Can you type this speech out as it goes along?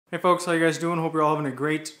Hey folks, how you guys doing? Hope you're all having a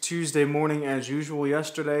great Tuesday morning as usual.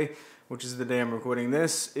 Yesterday, which is the day I'm recording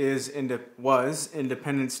this, was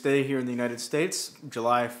Independence Day here in the United States,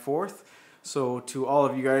 July 4th. So to all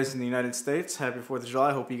of you guys in the United States, happy 4th of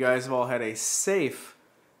July. Hope you guys have all had a safe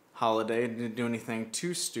holiday and didn't do anything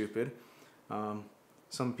too stupid.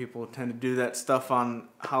 Some people tend to do that stuff on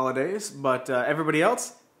holidays, but everybody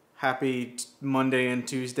else, happy Monday and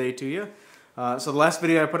Tuesday to you. So the last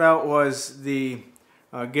video I put out was the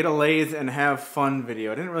get a lathe and have fun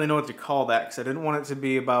video. I didn't really know what to call that because I didn't want it to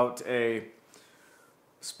be about a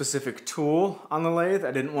specific tool on the lathe.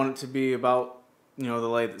 I didn't want it to be about, the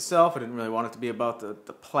lathe itself. I didn't really want it to be about the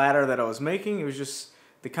platter that I was making. It was just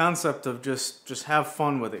the concept of just have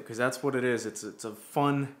fun with it, because that's what it is. It's a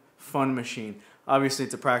fun machine. Obviously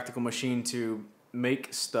it's a practical machine to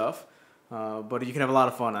make stuff, but you can have a lot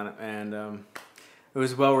of fun on it, and it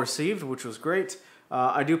was well received, which was great.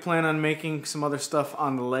 I do plan on making some other stuff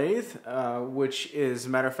on the lathe, which is, a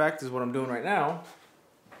matter of fact, is what I'm doing right now.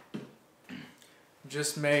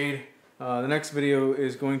 Just made, the next video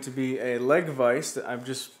is going to be a leg vise. I've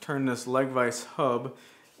just turned this leg vise hub,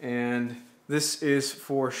 and this is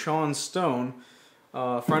for Sean Stone,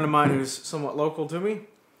 a friend of mine who's somewhat local to me,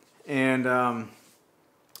 and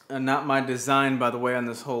not my design, by the way, on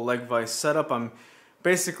this whole leg vise setup. I'm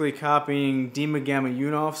basically copying Dima Gamma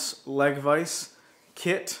Unoff's leg vise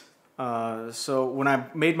kit. So when I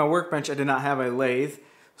made my workbench, I did not have a lathe,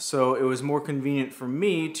 so it was more convenient for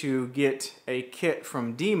me to get a kit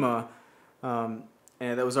from Dima, and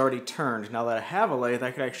that was already turned. Now that I have a lathe,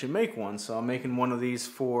 I could actually make one, so I'm making one of these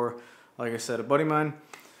for, like I said, a buddy of mine.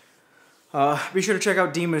 Be sure to check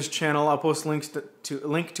out Dima's channel. I'll post links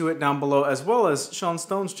link to it down below, as well as Sean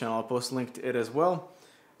Stone's channel. I'll post a link to it as well.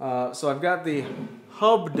 So I've got the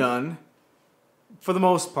hub done. For the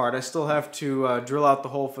most part, I still have to drill out the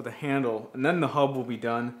hole for the handle, and then the hub will be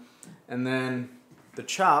done. And then the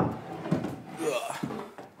chop,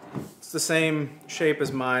 it's the same shape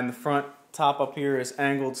as mine. The front top up here is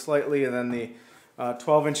angled slightly, and then the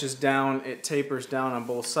 12 inches down, it tapers down on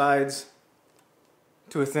both sides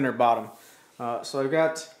to a thinner bottom. So I've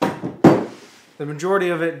got the majority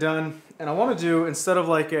of it done, and I want to do, instead of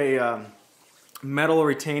like a metal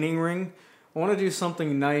retaining ring, I want to do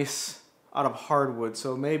something nice out of hardwood.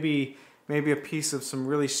 So maybe a piece of some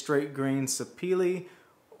really straight grain sapele,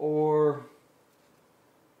 or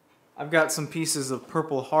I've got some pieces of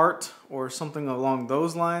Purple Heart or something along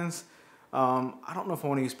those lines. I don't know if I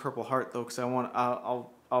want to use Purple Heart though, because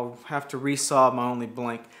I'll have to resaw my only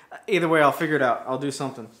blank. Either way, I'll figure it out. I'll do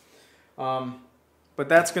something. But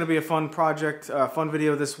that's going to be a fun project, fun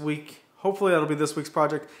video this week. Hopefully that'll be this week's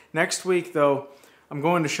project. Next week though, I'm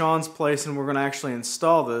going to Sean's place and we're going to actually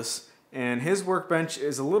install this. And his workbench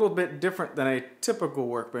is a little bit different than a typical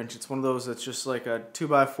workbench. It's one of those that's just like a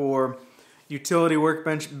 2x4 utility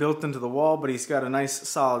workbench built into the wall, but he's got a nice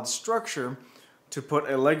solid structure to put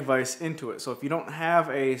a leg vise into it. So if you don't have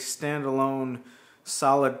a standalone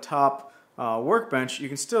solid top workbench, you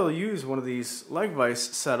can still use one of these leg vise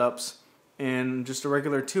setups in just a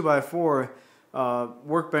regular 2x4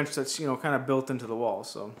 workbench that's, kind of built into the wall.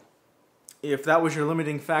 So if that was your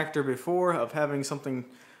limiting factor before, of having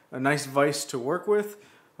a nice vise to work with,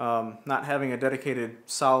 not having a dedicated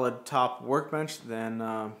solid top workbench, then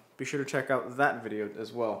be sure to check out that video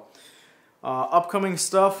as well. Upcoming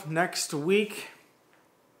stuff next week,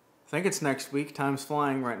 I think it's next week, time's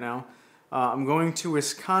flying right now. I'm going to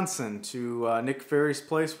Wisconsin to Nick Ferry's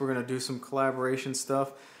place. We're going to do some collaboration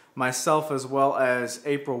stuff, myself as well as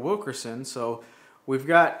April Wilkerson. So we've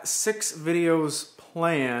got 6 videos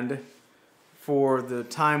planned for the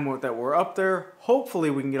time that we're up there.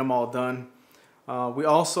 Hopefully we can get them all done. We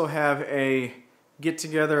also have a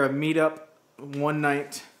get-together, a meetup one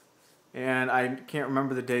night, and I can't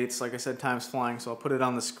remember the dates. Like I said, time's flying, so I'll put it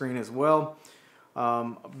on the screen as well.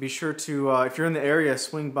 Be sure to, if you're in the area,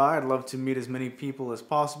 swing by. I'd love to meet as many people as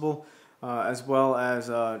possible, as well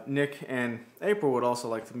as Nick and April would also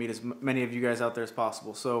like to meet as many of you guys out there as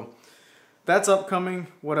possible. So that's upcoming.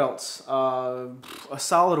 What else? A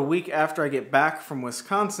solid week after I get back from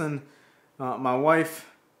Wisconsin, my wife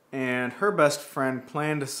and her best friend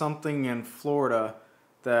planned something in Florida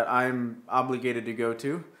that I'm obligated to go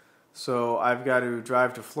to. So I've got to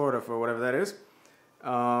drive to Florida for whatever that is.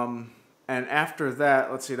 And after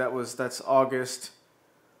that, let's see, that's August.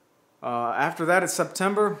 After that, it's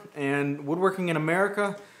September, and Woodworking in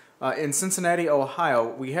America. In Cincinnati,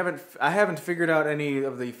 Ohio. I haven't figured out any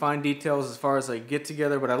of the fine details as far as a get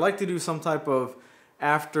together, but I'd like to do some type of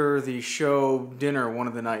after the show dinner one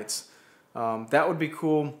of the nights. That would be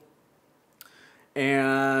cool.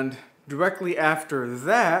 And directly after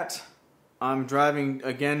that, I'm driving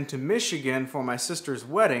again to Michigan for my sister's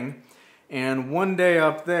wedding, and one day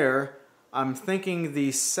up there, I'm thinking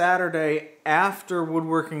the Saturday after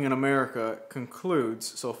Woodworking in America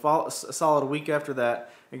concludes, so a solid week after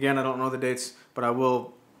that. Again, I don't know the dates, but I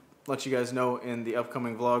will let you guys know in the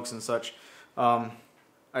upcoming vlogs and such.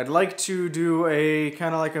 I'd like to do a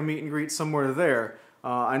kind of like a meet and greet somewhere there.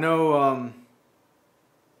 I know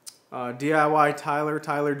DIY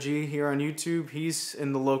Tyler G here on YouTube. He's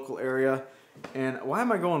in the local area, and why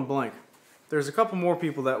am I going blank? There's a couple more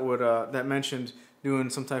people that would that mentioned doing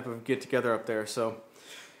some type of get together up there. So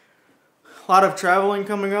a lot of traveling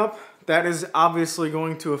coming up. That is obviously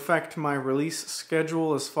going to affect my release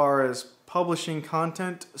schedule as far as publishing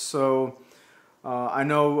content. So I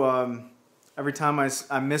know every time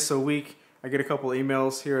I miss a week, I get a couple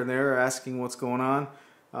emails here and there asking what's going on.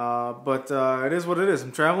 But it is what it is.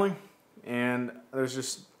 I'm traveling, and there's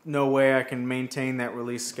just no way I can maintain that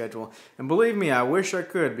release schedule. And believe me, I wish I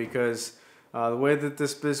could, because the way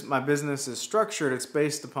that my business is structured, it's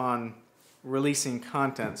based upon releasing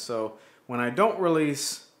content. So when I don't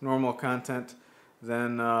release normal content,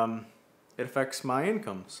 then it affects my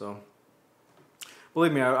income. So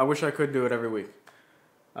believe me, I wish I could do it every week.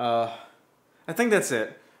 I think that's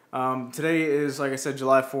it. Today is, like I said,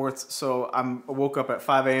 July 4th, so I woke up at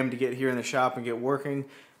 5 a.m. to get here in the shop and get working.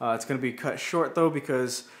 It's going to be cut short, though,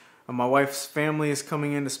 because my wife's family is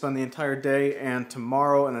coming in to spend the entire day and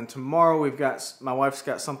tomorrow. And then tomorrow my wife's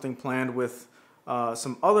got something planned with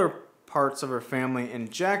some other parts of her family in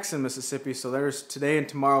Jackson, Mississippi. So there's today and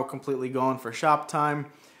tomorrow completely gone for shop time.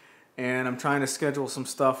 And I'm trying to schedule some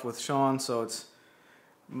stuff with Sean, so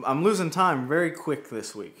I'm losing time very quick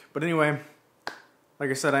this week. But anyway, like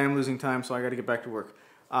I said, I am losing time, so I got to get back to work.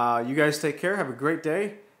 You guys take care. Have a great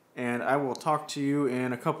day, and I will talk to you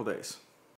in a couple days.